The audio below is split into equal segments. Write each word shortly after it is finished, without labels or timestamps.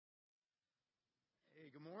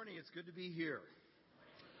Good morning. It's good to be here.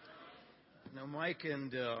 Now, Mike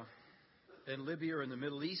and Libby are in the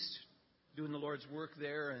Middle East doing the Lord's work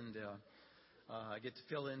there, and I get to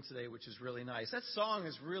fill in today, which is really nice. That song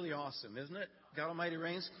is really awesome, isn't it? God Almighty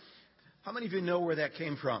Reigns. How many of you know where that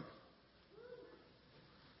came from?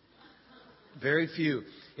 Very few.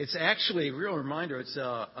 It's actually a real reminder. It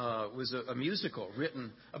was a musical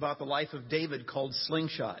written about the life of David called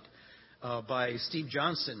Slingshot. By Steve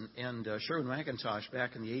Johnson and Sherwin McIntosh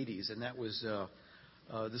back in the 80s. And that was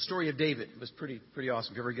the story of David. It was pretty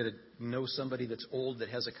awesome. If you ever get to know somebody that's old that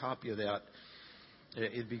has a copy of that,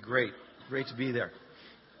 it'd be great. Great to be there.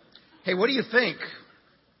 Hey, what do you think?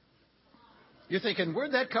 You're thinking,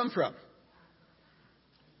 where'd that come from?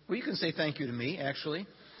 Well, you can say thank you to me, actually.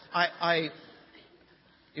 I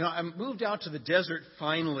moved out to the desert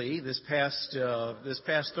finally this past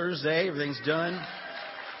Thursday. Everything's done.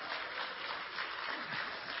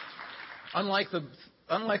 Unlike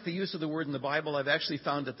the use of the word in the Bible, I've actually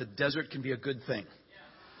found that the desert can be a good thing.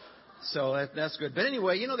 So that's good. But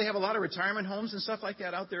anyway, they have a lot of retirement homes and stuff like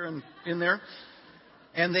that out there in there.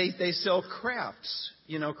 And they sell crafts,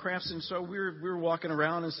 crafts. And so we were walking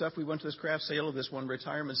around and stuff. We went to this craft sale of this one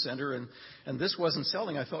retirement center, and this wasn't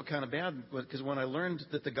selling. I felt kind of bad because when I learned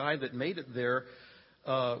that the guy that made it there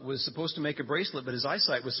was supposed to make a bracelet, but his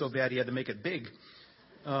eyesight was so bad he had to make it big.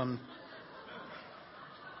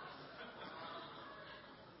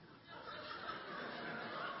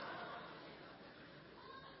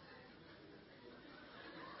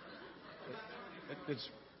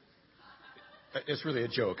 It's really a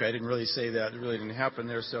joke. I didn't really say that. It really didn't happen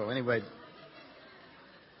there. So anyway.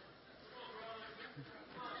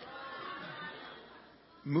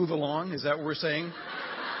 Move along. Is that what we're saying?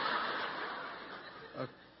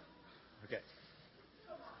 Okay.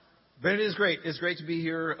 But it is great. It's great to be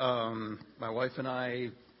here. My wife and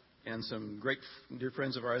I and some great dear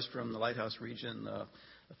friends of ours from the Lighthouse region,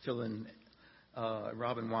 Phil and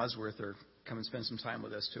Robin Wadsworth, are come and spend some time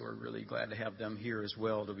with us too. We're really glad to have them here as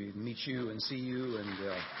well to meet you and see you. And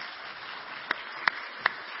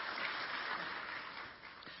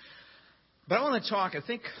but I want to talk. I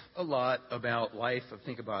think a lot about life. I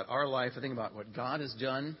think about our life. I think about what God has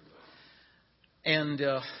done. And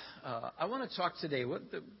I want to talk today. What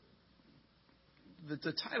the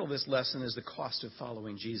title of this lesson is: The Cost of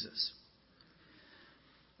Following Jesus.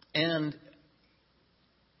 And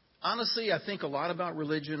honestly, I think a lot about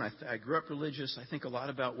religion. I grew up religious. I think a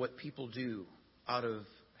lot about what people do out of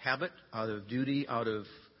habit, out of duty, out of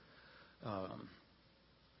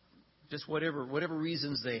just whatever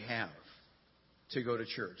reasons they have to go to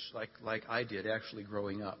church, like I did actually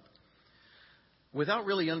growing up, without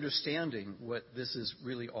really understanding what this is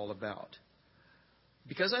really all about.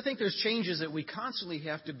 Because I think there's changes that we constantly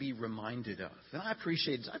have to be reminded of. And I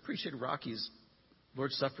appreciate Rocky's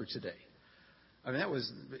Lord's Supper today. I mean, it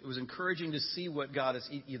was encouraging to see what God is.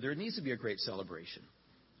 There needs to be a great celebration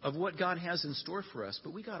of what God has in store for us,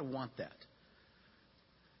 but we got to want that.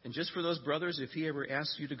 And just for those brothers, if he ever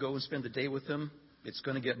asks you to go and spend the day with them, it's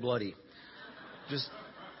going to get bloody. Just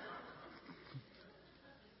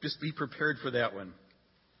be prepared for that one.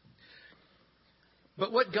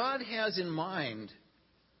 But what God has in mind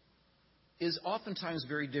is oftentimes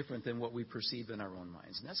very different than what we perceive in our own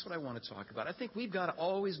minds. And that's what I want to talk about. I think we've got to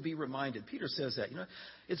always be reminded. Peter says that.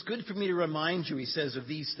 It's good for me to remind you, he says, of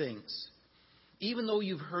these things, even though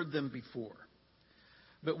you've heard them before.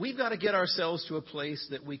 But we've got to get ourselves to a place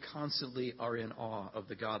that we constantly are in awe of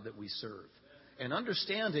the God that we serve and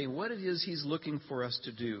understanding what it is he's looking for us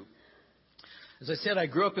to do. As I said, I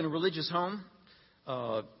grew up in a religious home.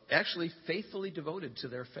 Actually faithfully devoted to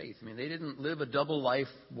their faith. I mean, they didn't live a double life,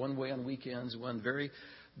 one way on weekends, one very,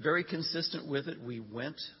 very consistent with it. We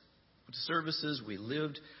went to services. We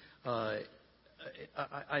lived. I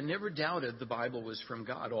never doubted the Bible was from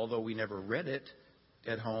God, although we never read it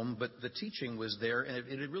at home. But the teaching was there, and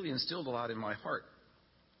it really instilled a lot in my heart.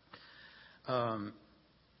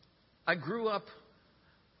 I grew up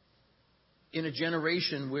in a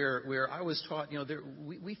generation where I was taught,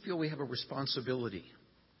 we feel we have a responsibility,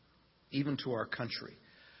 even to our country.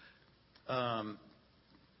 And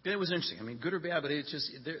it was interesting. I mean, good or bad, but it's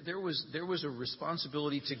just there was a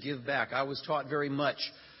responsibility to give back. I was taught very much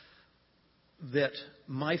that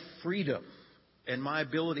my freedom and my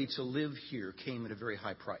ability to live here came at a very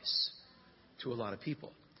high price to a lot of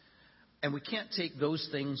people, and we can't take those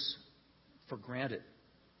things for granted.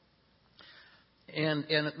 And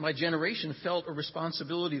my generation felt a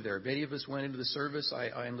responsibility there. Many of us went into the service.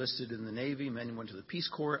 I enlisted in the Navy. Many went to the Peace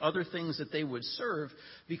Corps. Other things that they would serve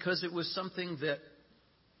because it was something that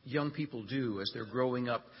young people do as they're growing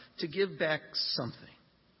up to give back something.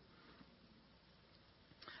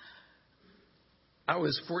 I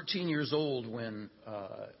was 14 years old when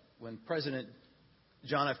President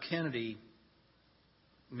John F. Kennedy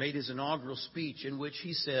made his inaugural speech in which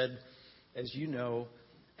he said, as you know,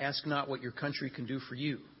 ask not what your country can do for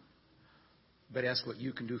you, but ask what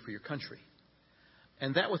you can do for your country.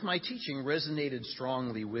 And that, with my teaching, resonated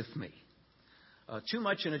strongly with me. Too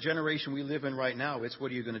much in a generation we live in right now, it's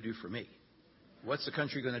what are you going to do for me? What's the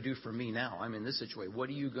country going to do for me now? I'm in this situation. What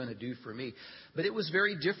are you going to do for me? But it was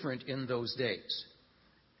very different in those days.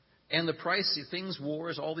 And the price, things,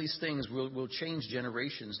 wars, all these things will change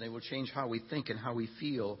generations. They will change how we think and how we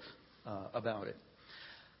feel about it.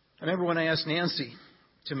 I remember when I asked Nancy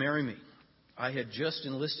to marry me. I had just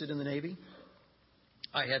enlisted in the Navy.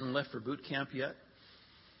 I hadn't left for boot camp yet.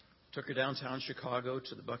 Took her downtown Chicago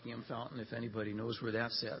to the Buckingham Fountain, if anybody knows where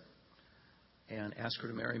that's at, and asked her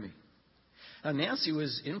to marry me. Now, Nancy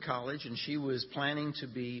was in college, and she was planning to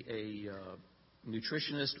be a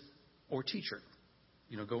nutritionist or teacher,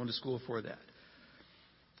 going to school for that.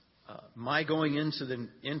 My going into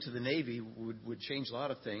the Navy would change a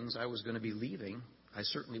lot of things. I was going to be leaving. I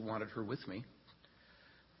certainly wanted her with me.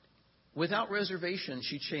 Without reservation,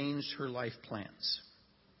 she changed her life plans.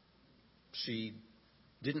 She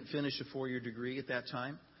didn't finish a 4-year degree at that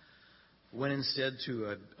time. Went instead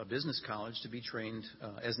to a business college to be trained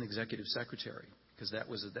as an executive secretary, because that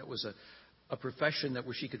was a profession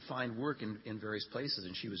where she could find work in various places,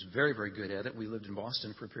 and she was very, very good at it. We lived in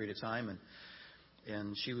Boston for a period of time,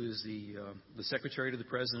 and she was the secretary to the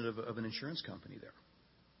president of an insurance company there.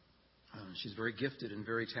 She's very gifted and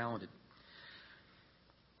very talented.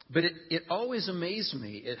 But it always amazed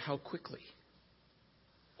me at how quickly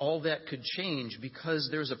all that could change, because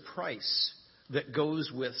there's a price that goes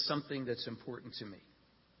with something that's important to me.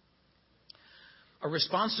 A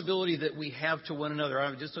responsibility that we have to one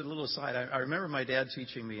another. Just a little aside, I remember my dad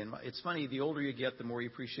teaching me, and it's funny, the older you get, the more you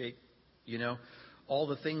appreciate, all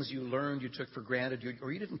the things you learned, you took for granted,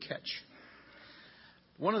 or you didn't catch.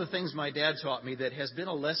 One of the things my dad taught me that has been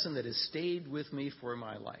a lesson that has stayed with me for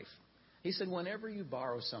my life. He said, whenever you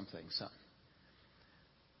borrow something, son,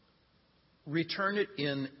 return it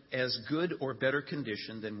in as good or better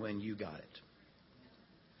condition than when you got it.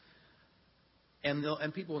 And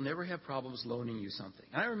people will never have problems loaning you something.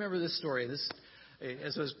 And I remember this story.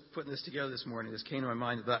 As I was putting this together this morning, this came to my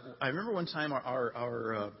mind. I remember one time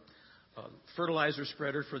our fertilizer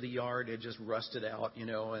spreader for the yard had just rusted out,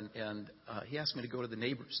 and he asked me to go to the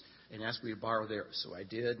neighbors and ask me to borrow theirs. So I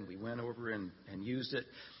did, and we went over and used it.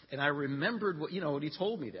 And I remembered what he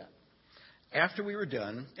told me that. After we were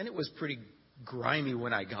done, and it was pretty grimy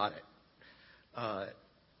when I got it,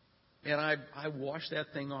 and I washed that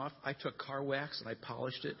thing off. I took car wax and I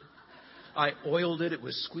polished it. I oiled it. It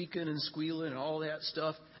was squeaking and squealing and all that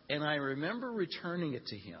stuff. And I remember returning it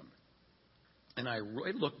to him. And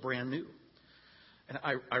it looked brand new. And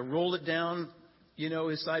I rolled it down,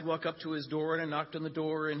 his sidewalk up to his door, and I knocked on the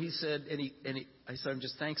door, and he said, I said, I'm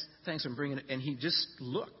just thanks, I'm bringing it. And he just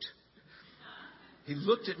looked. He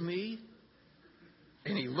looked at me,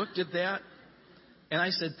 and he looked at that, and I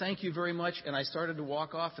said, thank you very much. And I started to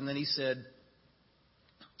walk off, and then he said,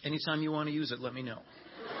 anytime you want to use it, let me know.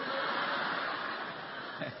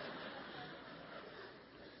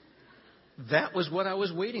 That was what I was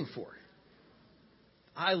waiting for.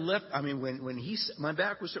 I left. When my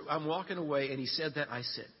back was, I'm walking away, and he said that, I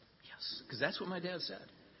said, yes, because that's what my dad said.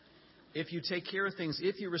 If you take care of things,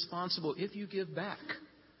 if you're responsible, if you give back.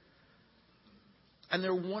 And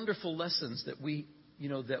they're wonderful lessons that we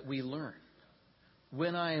learn.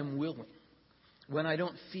 When I am willing, when I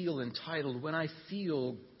don't feel entitled, when I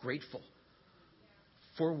feel grateful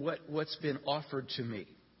for what's been offered to me.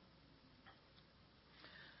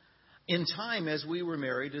 In time, as we were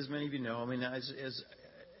married, as many of you know, as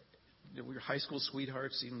we were high school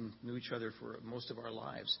sweethearts, even knew each other for most of our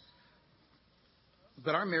lives.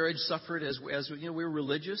 But our marriage suffered as we were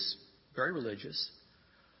religious, very religious.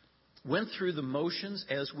 Went through the motions,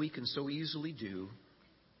 as we can so easily do,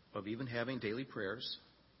 of even having daily prayers,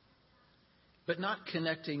 but not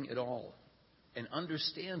connecting at all and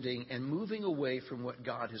understanding and moving away from what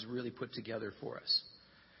God has really put together for us.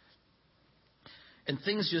 And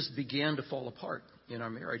things just began to fall apart in our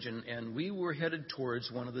marriage, and we were headed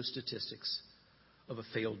towards one of the statistics of a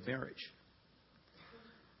failed marriage.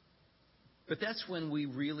 But that's when we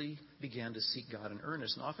really began to seek God in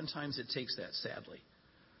earnest, and oftentimes it takes that, sadly,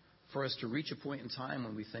 for us to reach a point in time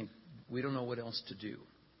when we think we don't know what else to do.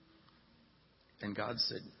 And God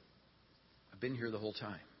said, I've been here the whole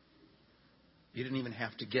time. You didn't even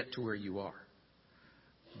have to get to where you are.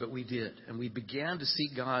 But we did. And we began to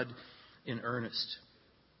seek God in earnest.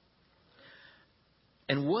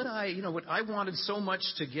 And what I wanted so much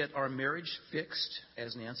to get our marriage fixed,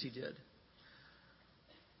 as Nancy did.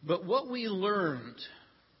 But what we learned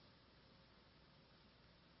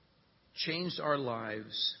changed our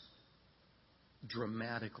lives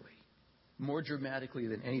dramatically, more dramatically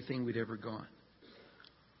than anything we'd ever gone.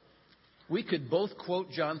 We could both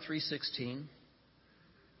quote John 3:16.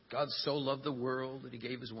 God so loved the world that he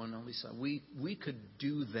gave his one and only son. We could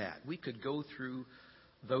do that. We could go through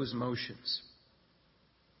those motions.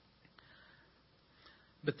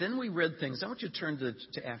 But then we read things. I want you to turn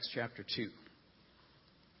to Acts chapter 2.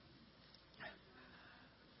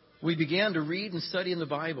 We began to read and study in the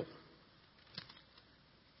Bible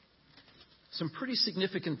some pretty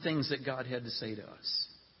significant things that God had to say to us.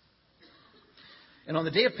 And on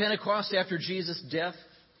the day of Pentecost, after Jesus' death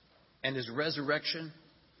and his resurrection,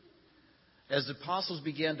 as the apostles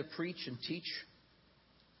began to preach and teach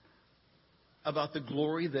about the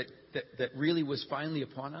glory that really was finally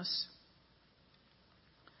upon us.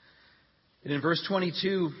 And in verse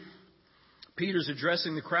 22, Peter's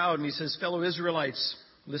addressing the crowd and he says, "Fellow Israelites,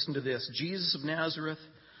 listen to this. Jesus of Nazareth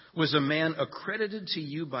was a man accredited to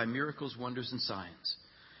you by miracles, wonders, and signs,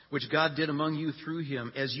 which God did among you through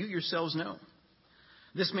him, as you yourselves know.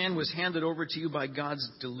 This man was handed over to you by God's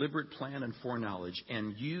deliberate plan and foreknowledge,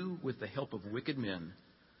 and you, with the help of wicked men,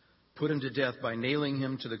 put him to death by nailing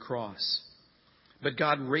him to the cross. But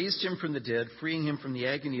God raised him from the dead, freeing him from the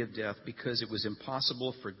agony of death, because it was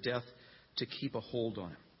impossible for death to keep a hold on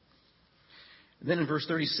him." And then in verse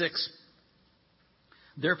 36,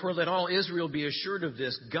 "Therefore let all Israel be assured of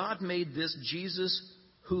this. God made this Jesus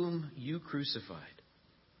whom you crucified,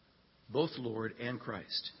 both Lord and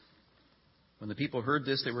Christ." When the people heard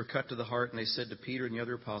this, they were cut to the heart, and they said to Peter and the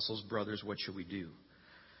other apostles, "Brothers, what shall we do?"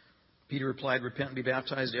 Peter replied, "Repent and be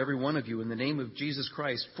baptized, every one of you, in the name of Jesus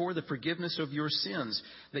Christ, for the forgiveness of your sins,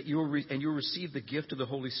 that you'll receive the gift of the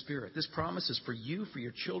Holy Spirit. This promise is for you, for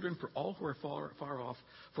your children, for all who are far off,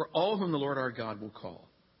 for all whom the Lord our God will call."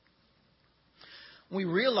 When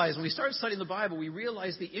we started studying the Bible, we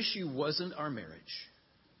realized the issue wasn't our marriage,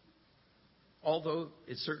 although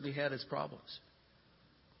it certainly had its problems.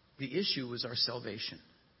 The issue was our salvation.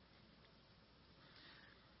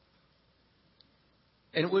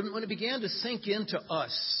 And when it began to sink into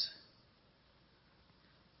us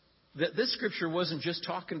that this scripture wasn't just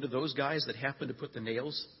talking to those guys that happened to put the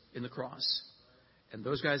nails in the cross and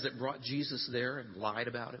those guys that brought Jesus there and lied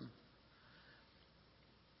about him,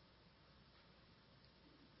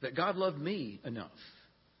 that God loved me enough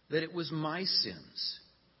that it was my sins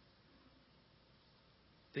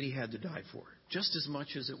that he had to die for, just as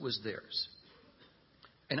much as it was theirs.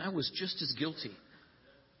 And I was just as guilty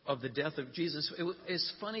of the death of Jesus. It's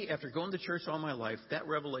funny, after going to church all my life, that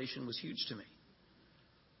revelation was huge to me.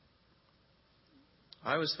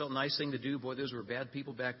 I always felt nice thing to do. Boy, those were bad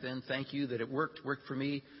people back then. Thank you that it worked for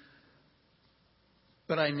me.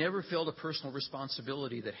 But I never felt a personal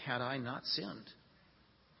responsibility that had I not sinned,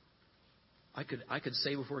 I could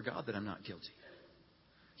say before God that I'm not guilty.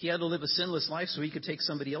 He had to live a sinless life so he could take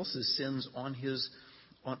somebody else's sins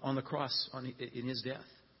on the cross in his death.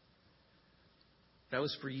 That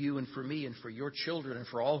was for you and for me and for your children and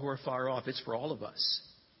for all who are far off. It's for all of us.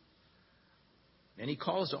 And he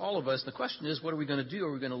calls to all of us. The question is, what are we going to do?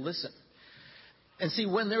 Are we going to listen? And see,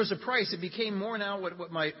 when there's a price, it became more now what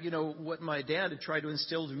my dad had tried to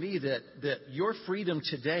instill to me, that your freedom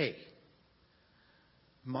today,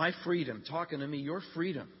 my freedom, talking to me, your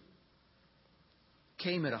freedom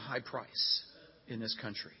came at a high price in this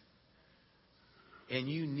country. And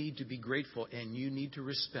you need to be grateful and you need to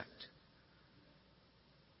respect.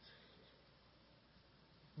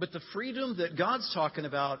 But the freedom that God's talking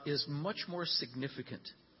about is much more significant.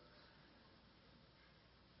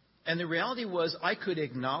 And the reality was, I could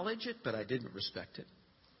acknowledge it, but I didn't respect it.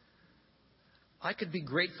 I could be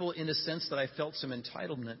grateful in a sense that I felt some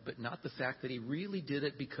entitlement, but not the fact that he really did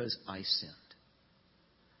it because I sinned.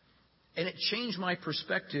 And it changed my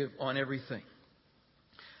perspective on everything.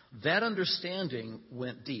 That understanding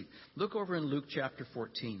went deep. Look over in Luke chapter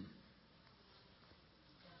 14.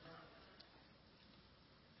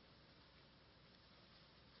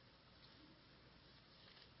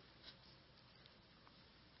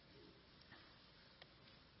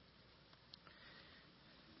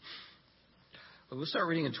 We'll start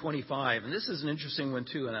reading in 25, and this is an interesting one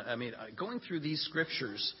too. And I mean, going through these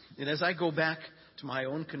scriptures, and as I go back to my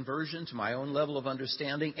own conversion, to my own level of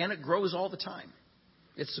understanding, and it grows all the time.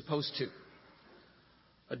 It's supposed to.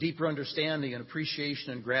 A deeper understanding and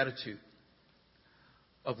appreciation and gratitude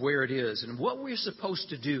of where it is and what we're supposed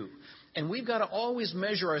to do. And we've got to always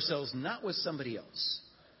measure ourselves not with somebody else,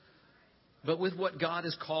 but with what God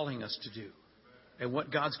is calling us to do. and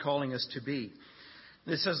what God's calling us to be.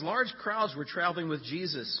 And it says, large crowds were traveling with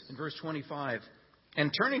Jesus in verse 25.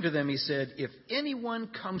 And turning to them, he said, if anyone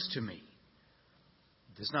comes to me,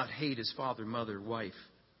 does not hate his father, mother, wife,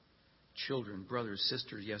 children, brothers,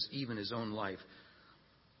 sisters, yes, even his own life,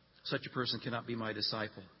 such a person cannot be my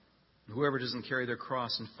disciple. Whoever doesn't carry their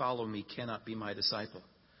cross and follow me cannot be my disciple.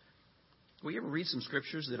 Will you ever read some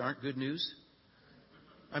scriptures that aren't good news?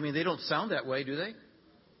 I mean, they don't sound that way, do they?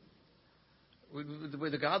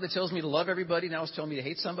 The God that tells me to love everybody now is telling me to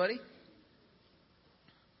hate somebody?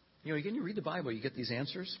 You know, again, you read the Bible, you get these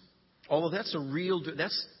answers. Although that's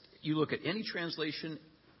you look at any translation,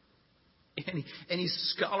 any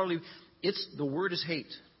scholarly, the word is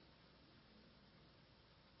hate.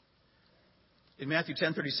 In Matthew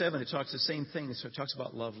 10:37, it talks the same thing. So it talks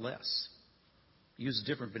about love less. He uses a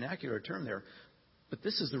different vernacular term there. But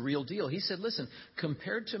this is the real deal. He said, listen,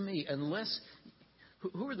 compared to me,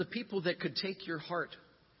 who are the people that could take your heart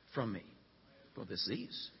from me? Well,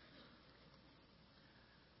 these.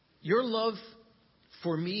 Your love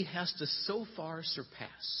for me has to so far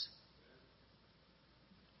surpass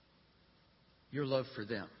your love for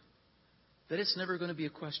them that it's never going to be a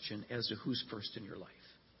question as to who's first in your life.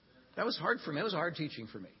 That was hard for me. That was hard teaching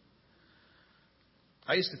for me.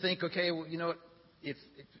 I used to think, okay, well, you know what?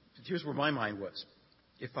 Here's where my mind was.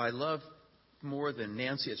 If I love more than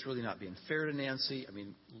Nancy, it's really not being fair to Nancy. I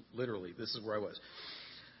mean, literally, this is where I was.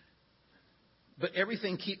 But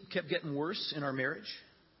everything kept getting worse in our marriage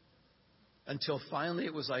until finally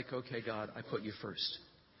it was like, okay, God, I put you first.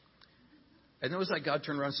 And it was like God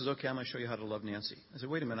turned around and says, okay, I'm going to show you how to love Nancy. I said,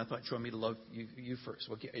 wait a minute, I thought you wanted me to love you first.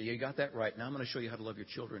 Well, you got that right. Now I'm going to show you how to love your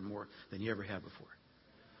children more than you ever have before.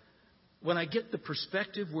 When I get the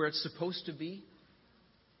perspective where it's supposed to be,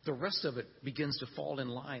 the rest of it begins to fall in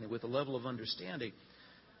line with a level of understanding.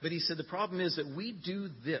 But he said the problem is that we do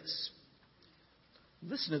this.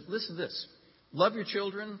 Listen to this. Love your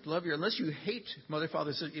children. Unless you hate mother,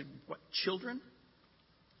 father, sister, what, children?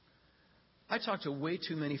 I talk to way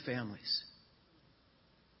too many families.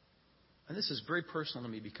 And this is very personal to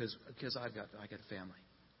me because I got a family,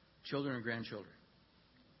 children and grandchildren,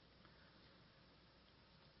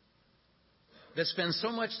 that spend so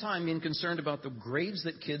much time being concerned about the grades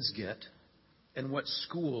that kids get and what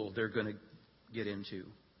school they're going to get into.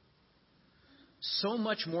 So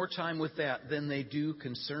much more time with that than they do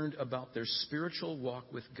concerned about their spiritual walk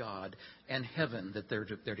with God and heaven that they're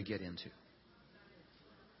to get into.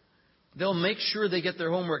 They'll make sure they get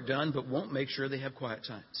their homework done, but won't make sure they have quiet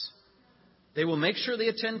times. They will make sure they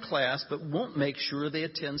attend class, but won't make sure they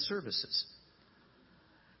attend services.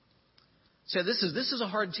 So this is a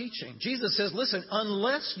hard teaching. Jesus says, listen,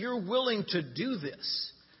 unless you're willing to do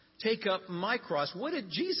this, take up my cross. What did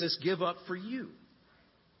Jesus give up for you?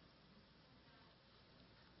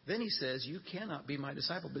 Then he says, you cannot be my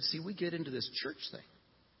disciple. But see, we get into this church thing.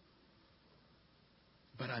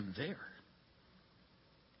 But I'm there.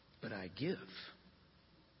 But I give.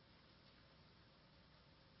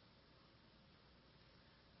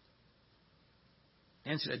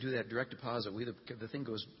 Nancy and I do that direct deposit. The thing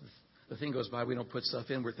goes by. We don't put stuff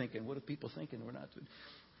in. We're thinking, what are people thinking? We're not.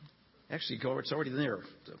 Actually, it's already there.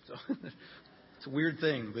 It's a weird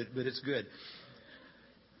thing, but it's good.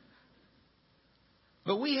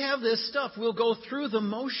 But we have this stuff. We'll go through the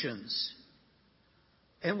motions,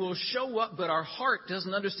 and we'll show up, but our heart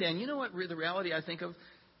doesn't understand. You know what? The reality I think of.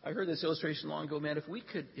 I heard this illustration long ago, man. If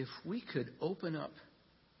we could open up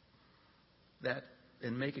that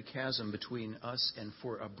and make a chasm between us and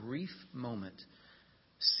for a brief moment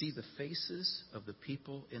see the faces of the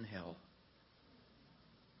people in hell,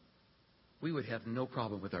 we would have no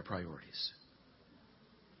problem with our priorities.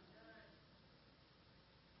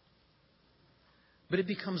 But it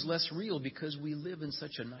becomes less real because we live in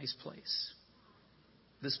such a nice place.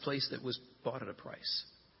 This place that was bought at a price.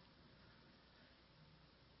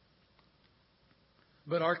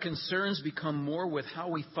 But our concerns become more with how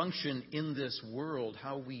we function in this world,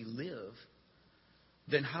 how we live,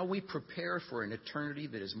 than how we prepare for an eternity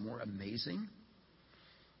that is more amazing,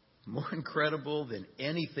 more incredible than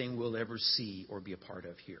anything we'll ever see or be a part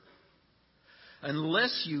of here.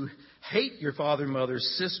 Unless you hate your father, mother,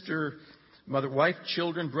 sister, mother, wife,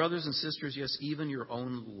 children, brothers and sisters, yes, even your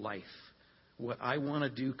own life, what I want to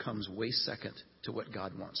do comes way second to what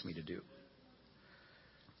God wants me to do.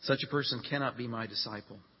 Such a person cannot be my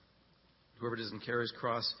disciple. Whoever doesn't carry his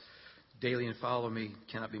cross daily and follow me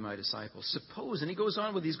cannot be my disciple. Suppose, and he goes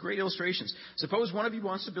on with these great illustrations, suppose one of you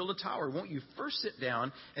wants to build a tower. Won't you first sit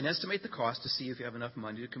down and estimate the cost to see if you have enough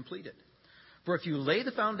money to complete it? For if you lay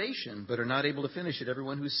the foundation but are not able to finish it,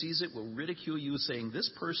 everyone who sees it will ridicule you, saying, this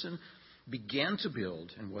person began to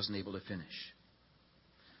build and wasn't able to finish.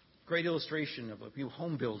 Great illustration of a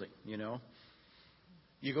home building, you know.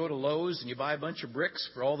 You go to Lowe's and you buy a bunch of bricks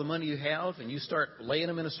for all the money you have, and you start laying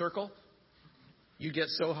them in a circle. You get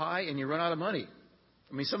so high and you run out of money.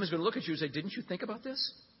 I mean, someone's going to look at you and say, didn't you think about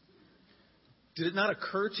this? Did it not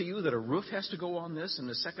occur to you that a roof has to go on this? And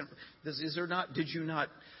the second, is there not, did you not?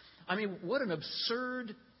 I mean, what an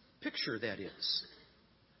absurd picture that is.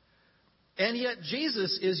 And yet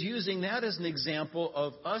Jesus is using that as an example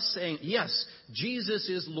of us saying, yes, Jesus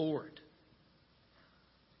is Lord.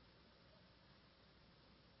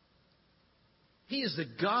 He is the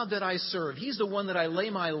God that I serve. He's the one that I lay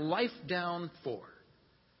my life down for.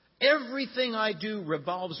 Everything I do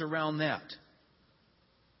revolves around that.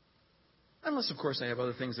 Unless, of course, I have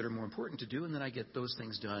other things that are more important to do, and then I get those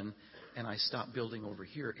things done, and I stop building over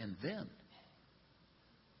here. And then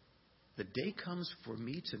the day comes for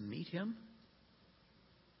me to meet Him.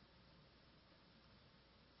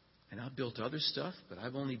 And I've built other stuff, but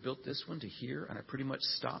I've only built this one to here, and I pretty much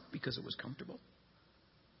stopped because it was comfortable.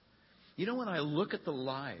 You know, when I look at the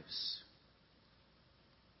lives,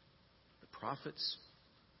 the prophets,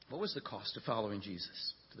 what was the cost of following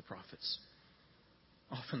Jesus to the prophets?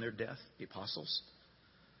 Often their death, the apostles,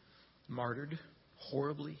 martyred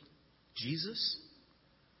horribly. Jesus,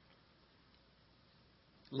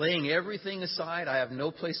 laying everything aside, I have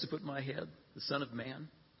no place to put my head, the Son of Man.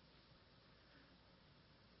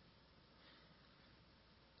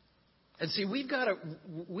 And see, we've got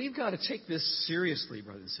to take this seriously,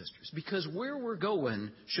 brothers and sisters, because where we're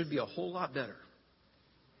going should be a whole lot better.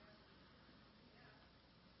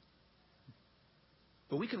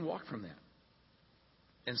 But we can walk from that.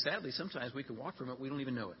 And sadly, sometimes we can walk from it, we don't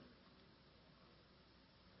even know it.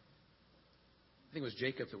 I think it was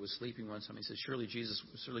Jacob that was sleeping one time. He said, surely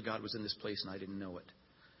God was in this place and I didn't know it.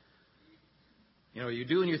 You know, you're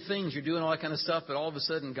doing your things, you're doing all that kind of stuff, but all of a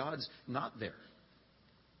sudden God's not there.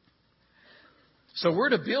 So we're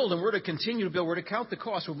to build and we're to continue to build. We're to count the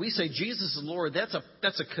cost. When we say Jesus is Lord, that's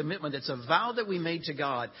a commitment. That's a vow that we made to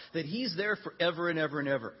God, that He's there forever and ever and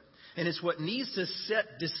ever. And it's what needs to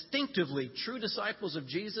set distinctively true disciples of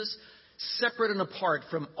Jesus separate and apart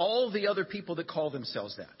from all the other people that call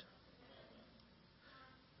themselves that.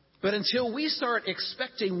 But until we start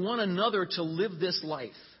expecting one another to live this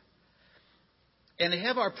life and to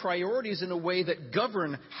have our priorities in a way that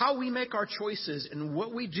govern how we make our choices and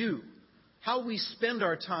what we do, how we spend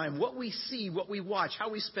our time, what we see, what we watch, how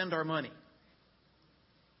we spend our money,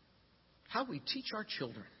 how we teach our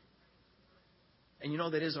children. And you know,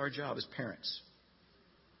 that is our job as parents.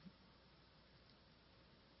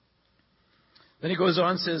 Then he goes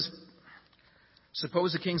on and says,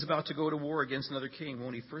 suppose the king's about to go to war against another king.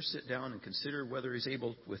 Won't he first sit down and consider whether he's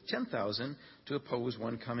able with 10,000 to oppose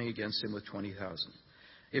one coming against him with 20,000?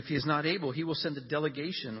 If he is not able, he will send a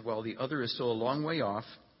delegation while the other is still a long way off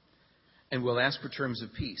and will ask for terms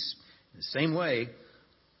of peace. In the same way,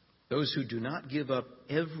 those who do not give up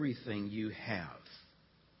everything you have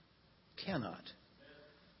cannot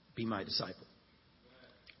be my disciple.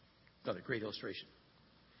 Another great illustration.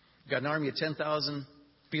 You've got an army of 10,000,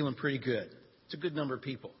 feeling pretty good. It's a good number of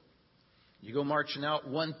people. You go marching out,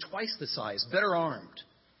 one twice the size, better armed.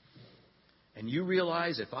 And you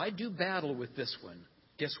realize, if I do battle with this one,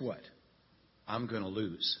 guess what? I'm going to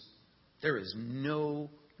lose. There is no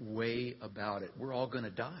way about it. We're all going to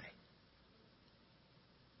die.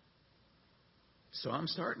 So I'm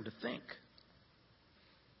starting to think,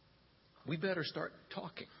 we better start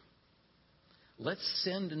talking. Let's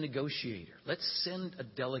send a negotiator. Let's send a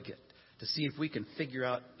delegate to see if we can figure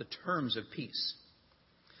out the terms of peace.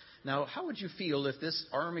 Now, how would you feel if this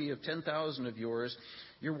army of 10,000 of yours,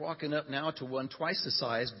 you're walking up now to one twice the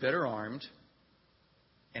size, better armed,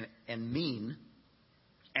 and mean,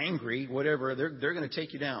 angry, whatever, they're going to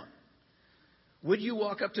take you down. Would you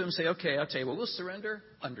walk up to them and say, okay, I'll tell you what, we'll surrender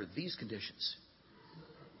under these conditions.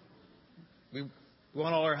 We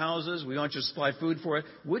want all our houses. We want you to supply food for it.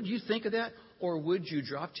 Would you think of that? Or would you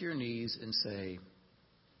drop to your knees and say,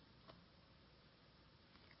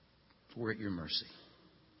 we're at your mercy.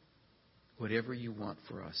 Whatever you want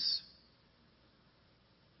for us,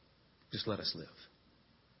 just let us live.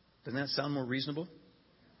 Doesn't that sound more reasonable?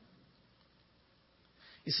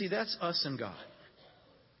 You see, that's us and God.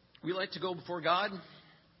 We like to go before God.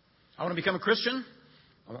 I want to become a Christian.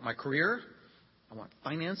 I want my career. I want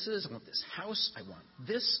finances. I want this house. I want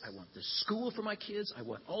this. I want this school for my kids. I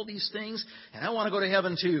want all these things. And I want to go to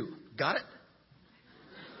heaven too. Got it?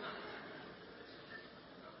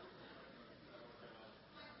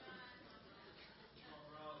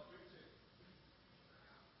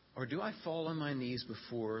 Or do I fall on my knees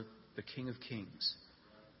before the King of Kings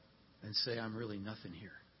and say, I'm really nothing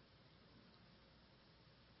here?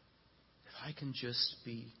 I can just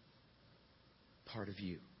be part of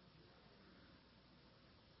you.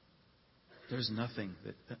 There's nothing,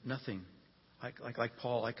 like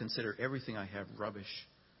Paul, I consider everything I have rubbish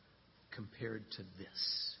compared to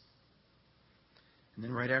this. And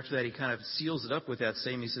then right after that, he kind of seals it up with that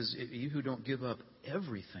same, he says, you who don't give up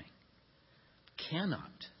everything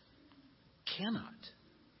cannot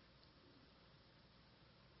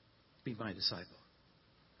be my disciple.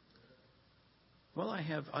 Well,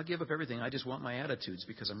 I'll give up everything. I just want my attitudes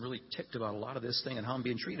because I'm really ticked about a lot of this thing and how I'm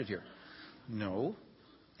being treated here. No,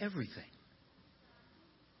 everything.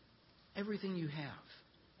 Everything you have.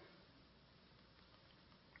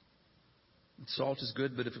 Salt is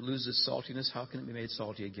good, but if it loses saltiness, how can it be made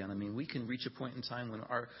salty again? I mean, we can reach a point in time when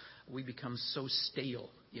we become so stale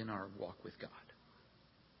in our walk with God.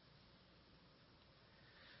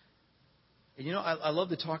 And I love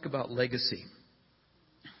to talk about legacy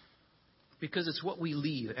because it's what we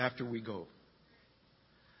leave after we go.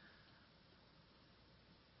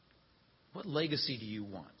 What legacy do you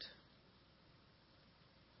want?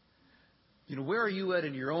 Where are you at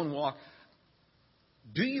in your own walk?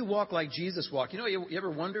 Do you walk like Jesus walked? You ever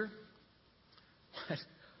wonder?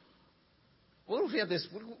 What if we have this?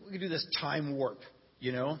 What if we could do this time warp?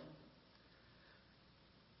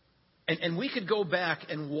 And we could go back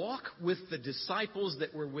and walk with the disciples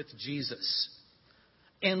that were with Jesus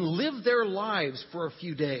and live their lives for a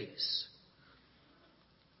few days.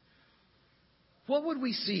 What would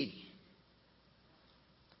we see?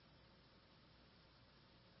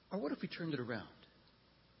 Or what if we turned it around?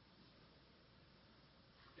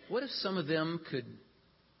 What if some of them could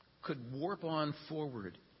warp on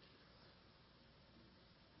forward?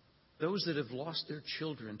 Those that have lost their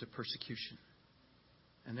children to persecution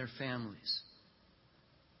and their families.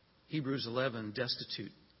 Hebrews 11,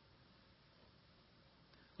 destitute.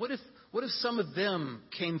 What if some of them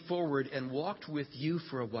came forward and walked with you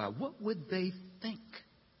for a while? What would they think?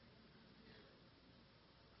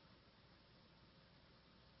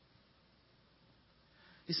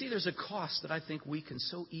 You see, there's a cost that I think we can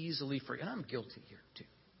so easily forget. And I'm guilty here, too.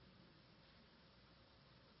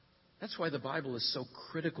 That's why the Bible is so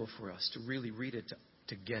critical for us to really read it,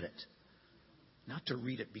 to get it. Not to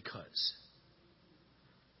read it because.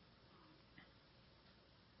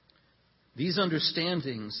 These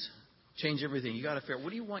understandings change everything. You got to figure out,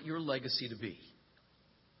 what do you want your legacy to be?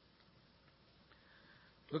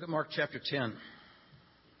 Look at Mark chapter 10.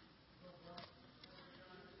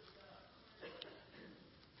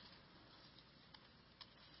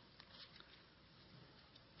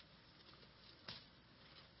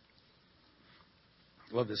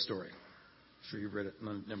 Love this story. I'm sure you've read it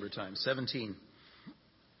a number of times. 17.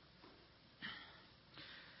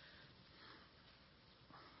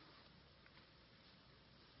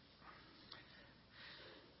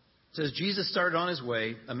 It says, Jesus started on his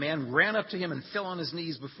way. A man ran up to him and fell on his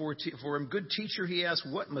knees before him. Good teacher, he asked,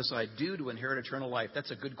 what must I do to inherit eternal life?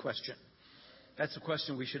 That's a good question. That's a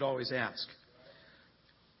question we should always ask.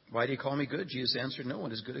 Why do you call me good? Jesus answered, no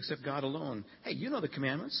one is good except God alone. Hey, you know the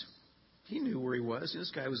commandments. He knew where he was.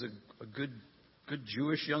 This guy was a good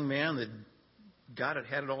Jewish young man that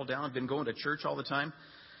had it all down, been going to church all the time.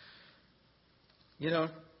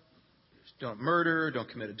 Don't murder, don't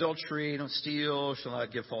commit adultery, don't steal, shall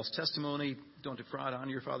not give false testimony, don't defraud,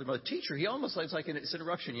 honor your father and mother. Teacher, he almost it's like it's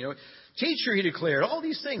interruption, Teacher, he declared, all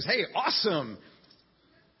these things. Hey, awesome.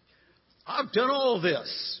 I've done all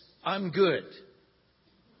this. I'm good.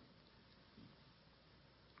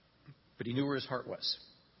 But he knew where his heart was.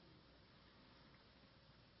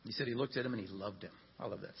 He said he looked at him and he loved him. I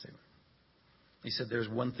love that statement. He said, there's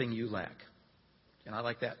one thing you lack. And I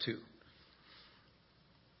like that too.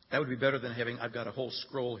 That would be better than I've got a whole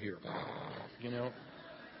scroll here.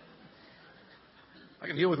 I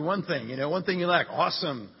can deal with one thing, one thing you lack.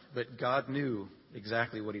 Awesome. But God knew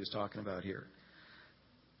exactly what he was talking about here.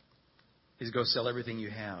 He said, go sell everything you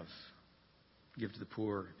have. Give to the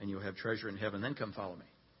poor and you'll have treasure in heaven. Then come follow me.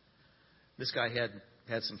 This guy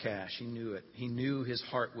had some cash. He knew it. He knew his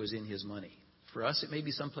heart was in his money. For us, it may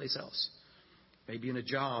be someplace else. It may be in a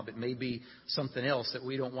job. It may be something else that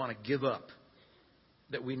we don't want to give up,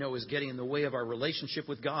 that we know is getting in the way of our relationship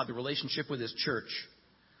with God, the relationship with his church.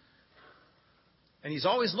 And he's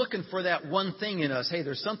always looking for that one thing in us. Hey,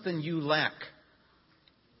 there's something you lack.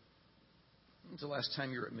 When's the last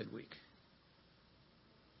time you were at midweek?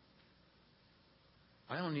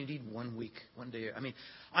 I only need 1 week, 1 day. I mean,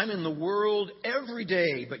 I'm in the world every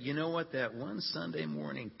day, but you know what? That one Sunday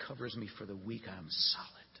morning covers me for the week. I'm solid.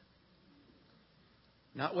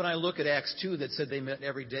 Not when I look at Acts 2 that said they met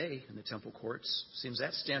every day in the temple courts. Seems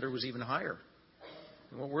that standard was even higher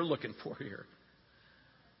than what we're looking for here.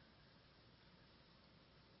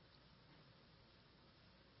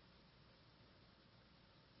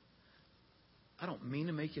 I don't mean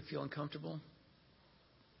to make you feel uncomfortable,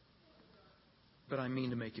 but I mean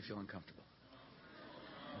to make you feel uncomfortable.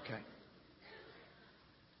 Okay?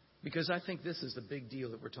 Because I think this is the big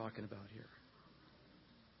deal that we're talking about here.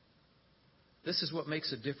 This is what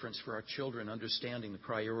makes a difference for our children understanding the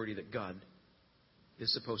priority that God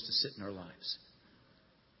is supposed to sit in our lives.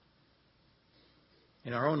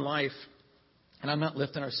 In our own life, and I'm not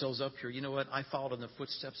lifting ourselves up here. You know what? I followed in the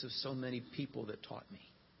footsteps of so many people that taught me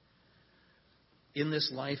in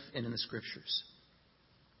this life and in the Scriptures.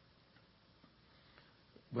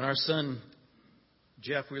 When our son,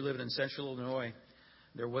 Jeff, we were living in Central Illinois,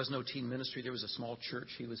 there was no teen ministry. There was a small church.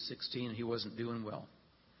 He was 16 and he wasn't doing well.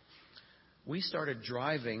 We started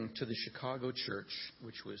driving to the Chicago church,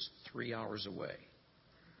 which was 3 hours away,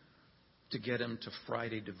 to get him to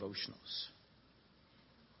Friday devotionals.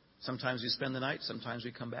 Sometimes we spend the night. Sometimes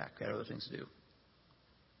we come back. We had other things to do.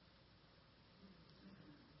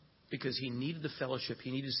 Because he needed the fellowship.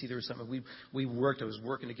 He needed to see there was something. We worked. I was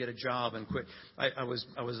working to get a job and quit. I was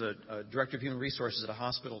a director of human resources at a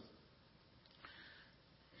hospital.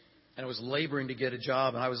 And I was laboring to get a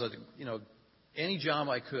job. And I was, any job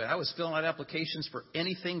I could. I was filling out applications for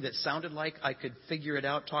anything that sounded like I could figure it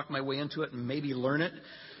out, talk my way into it, and maybe learn it.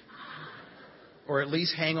 Or at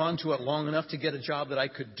least hang on to it long enough to get a job that I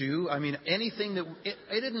could do. I mean, anything that... It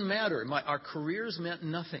didn't matter. Our careers meant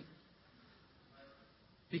nothing.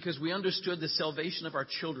 Because we understood the salvation of our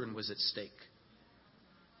children was at stake.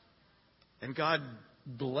 And God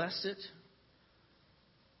blessed it.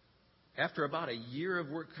 After about a year of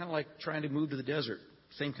work, kind of like trying to move to the desert.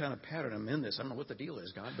 Same kind of pattern. I'm in this. I don't know what the deal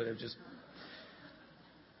is, God, but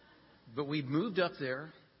But we moved up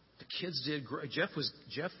there. The kids did great.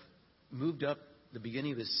 Jeff moved up the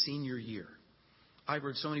beginning of his senior year. I've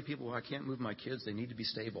heard so many people, well, I can't move my kids. They need to be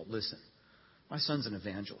stable. Listen, my son's an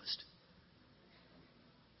evangelist.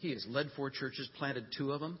 He has led 4 churches, planted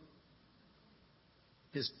 2 of them.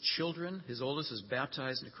 His children, his oldest, is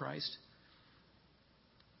baptized into Christ.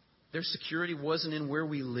 Their security wasn't in where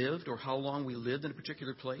we lived or how long we lived in a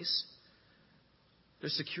particular place. Their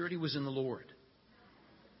security was in the Lord.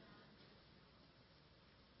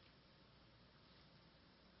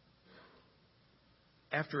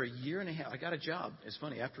 After a year and a half, I got a job. It's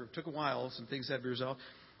funny. It took a while. Some things had to be resolved.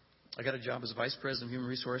 I got a job as a vice president of human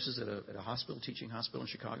resources at a hospital, teaching hospital in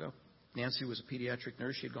Chicago. Nancy was a pediatric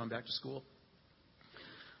nurse. She had gone back to school.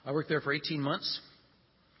 I worked there for 18 months.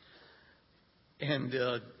 And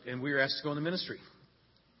we were asked to go in the ministry.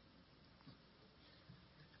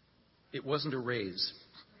 It wasn't a raise.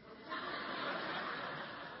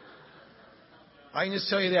 I can just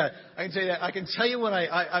tell you that. I can tell you when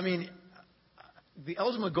I mean, the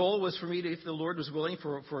ultimate goal was for me to, if the Lord was willing,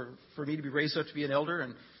 for me to be raised up to be an elder.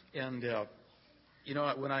 And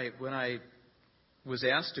when I was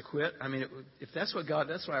asked to quit, I mean, if that's what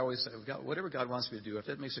I always say, whatever God wants me to do, if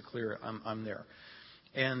that makes it clear, I'm there.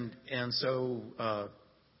 And so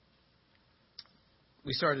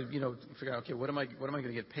we started, figuring out, okay, what am I going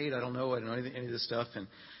to get paid? I don't know. I don't know any of this stuff.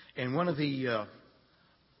 And one of the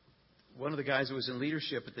guys who was in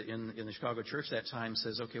leadership in the Chicago church that time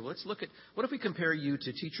says, okay, well, let's look at, what if we compare you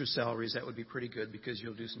to teacher salaries? That would be pretty good because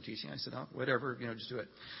you'll do some teaching. I said, oh, whatever, just do it.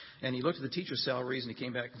 And he looked at the teacher salaries and he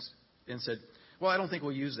came back and said, well, I don't think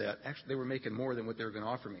we'll use that. Actually, they were making more than what they were going to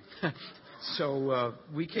offer me. So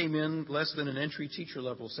we came in less than an entry teacher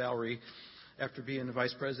level salary after being the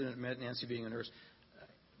vice president and Nancy being a nurse.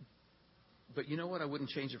 But you know what? I wouldn't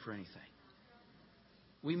change it for anything.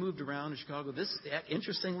 We moved around in Chicago.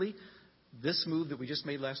 Interestingly, this move that we just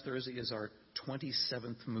made last Thursday is our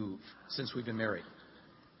 27th move since we've been married.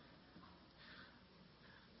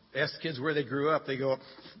 Ask the kids where they grew up. They go,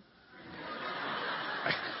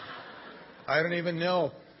 I don't even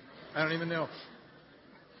know.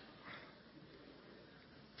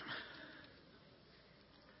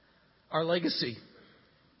 Our legacy.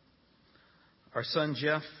 Our son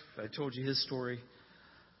Jeff, I told you his story.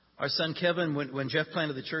 Our son Kevin, when Jeff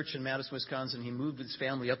planted the church in Madison, Wisconsin, he moved his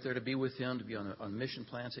family up there to be with him, to be on mission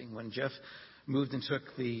planting. When Jeff moved and took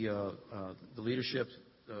the leadership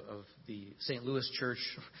of the St. Louis church,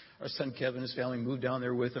 our son Kevin and his family moved down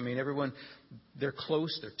there with him. I mean, everyone, they're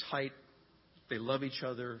close, they're tight, they love each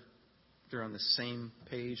other, they're on the same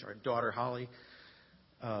page. Our daughter Holly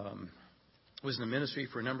was in the ministry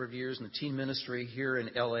for a number of years, in the teen ministry here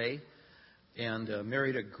in L.A., and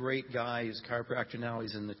married a great guy. He's a chiropractor now.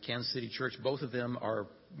 He's in the Kansas City church. Both of them are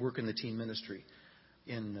working the teen ministry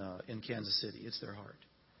in Kansas City. It's their heart.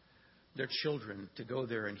 Their children, to go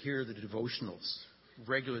there and hear the devotionals,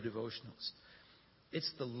 regular devotionals.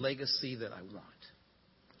 It's the legacy that I want.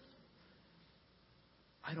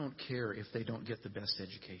 I don't care if they don't get the best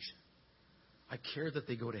education. I care that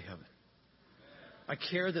they go to heaven. I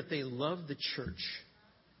care that they love the church.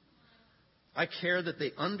 I care that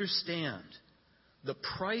they understand the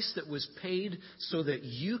price that was paid so that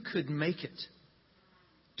you could make it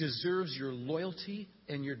deserves your loyalty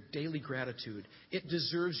and your daily gratitude. It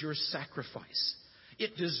deserves your sacrifice.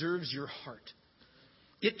 It deserves your heart.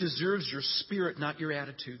 It deserves your spirit, not your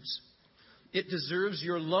attitudes. It deserves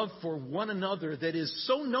your love for one another that is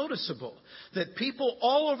so noticeable that people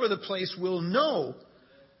all over the place will know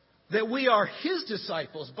that we are His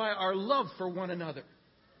disciples by our love for one another.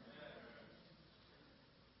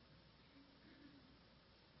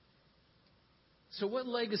 So what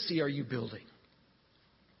legacy are you building?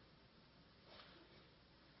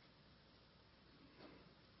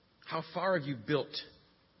 How far have you built?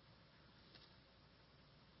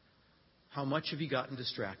 How much have you gotten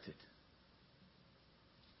distracted?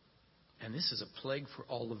 And this is a plague for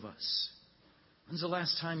all of us. When's the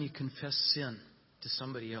last time you confessed sin to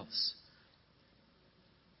somebody else?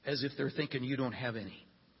 As if they're thinking you don't have any.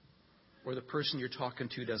 Or the person you're talking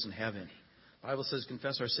to doesn't have any. The Bible says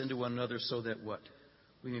confess our sin to one another so that what?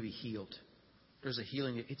 We may be healed. There's a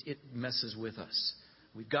healing. It messes with us.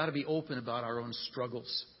 We've got to be open about our own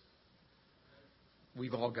struggles.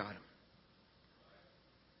 We've all got them.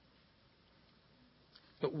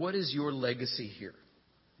 But what is your legacy here?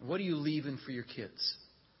 What are you leaving for your kids?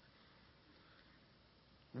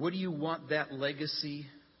 What do you want that legacy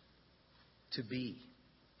to be?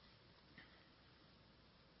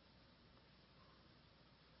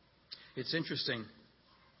 It's interesting.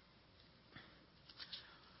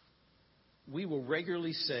 We will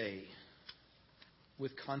regularly say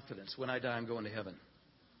with confidence, when I die, I'm going to heaven.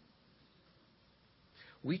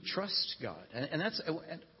 We trust God. And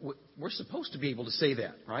we're supposed to be able to say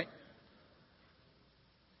that, right?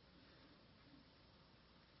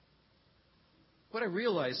 What I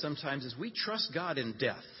realize sometimes is we trust God in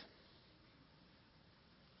death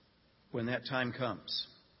when that time comes.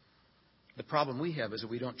 The problem we have is that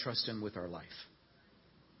we don't trust Him with our life.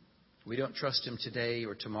 We don't trust Him today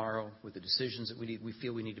or tomorrow with the decisions that we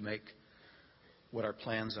feel we need to make, what our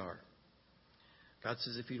plans are. God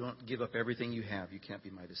says if you don't give up everything you have, you can't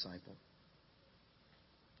be my disciple.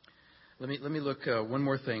 Let me look one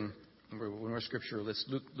more thing, one more scripture. Let's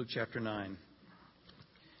Luke chapter 9.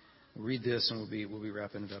 We'll read this and we'll be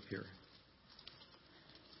wrapping it up here.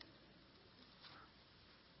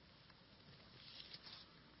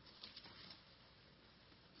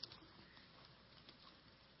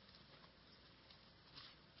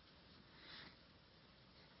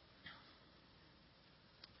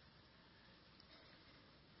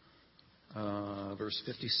 Verse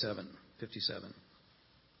 57.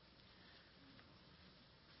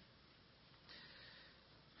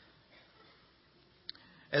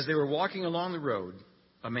 As they were walking along the road,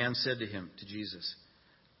 a man said to Jesus,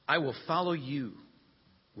 I will follow you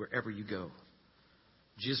wherever you go.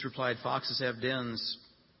 Jesus replied, foxes have dens,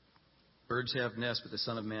 birds have nests, but the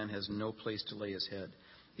Son of Man has no place to lay his head.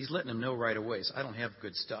 He's letting them know right away. So I don't have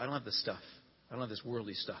good stuff. I don't have the stuff. I don't have this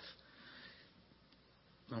worldly stuff.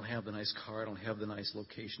 I don't have the nice car. I don't have the nice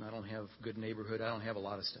location. I don't have a good neighborhood. I don't have a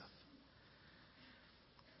lot of stuff.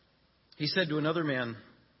 He said to another man,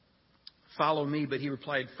 follow me. But he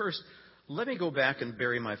replied, first, let me go back and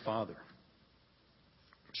bury my father.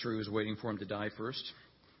 I'm sure he was waiting for him to die first.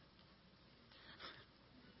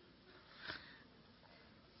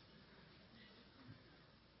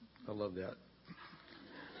 I love that.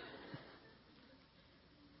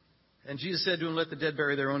 And Jesus said to him, let the dead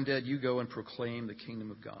bury their own dead. You go and proclaim the kingdom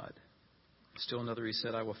of God. Still another, he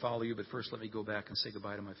said, I will follow you, but first let me go back and say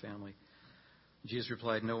goodbye to my family. Jesus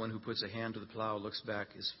replied, no one who puts a hand to the plow looks back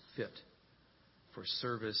is fit for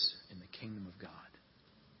service in the kingdom of God.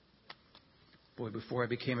 Boy, before I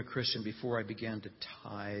became a Christian, before I began to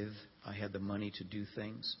tithe, I had the money to do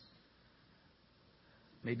things.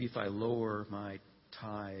 Maybe if I lower my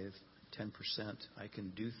tithe 10%, I can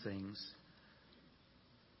do things.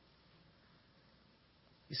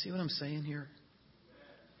 You see what I'm saying here?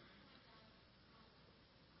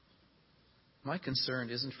 My concern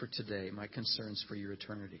isn't for today. My concern's for your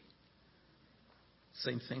eternity.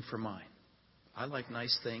 Same thing for mine. I like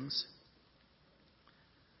nice things.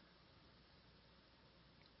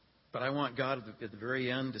 But I want God at the very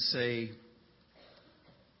end to say,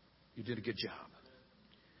 you did a good job.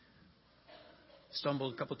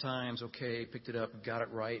 Stumbled a couple times, okay, picked it up, got it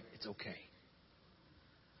right, it's okay.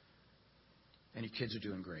 And your kids are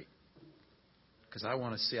doing great. Because I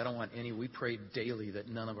want to see, I don't want any, we pray daily that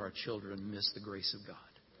none of our children miss the grace of God.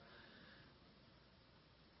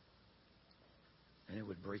 And it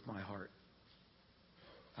would break my heart.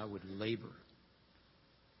 I would labor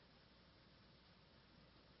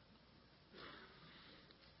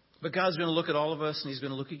But God's going to look at all of us, and He's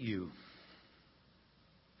going to look at you.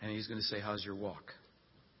 And He's going to say, how's your walk?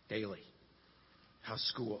 Daily. How's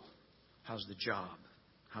school? How's the job?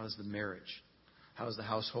 How's the marriage? How's the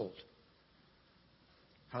household?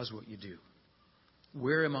 How's what you do?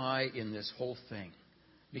 Where am I in this whole thing?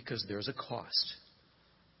 Because there's a cost.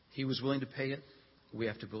 He was willing to pay it. We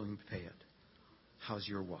have to be willing to pay it. How's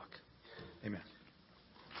your walk? Amen.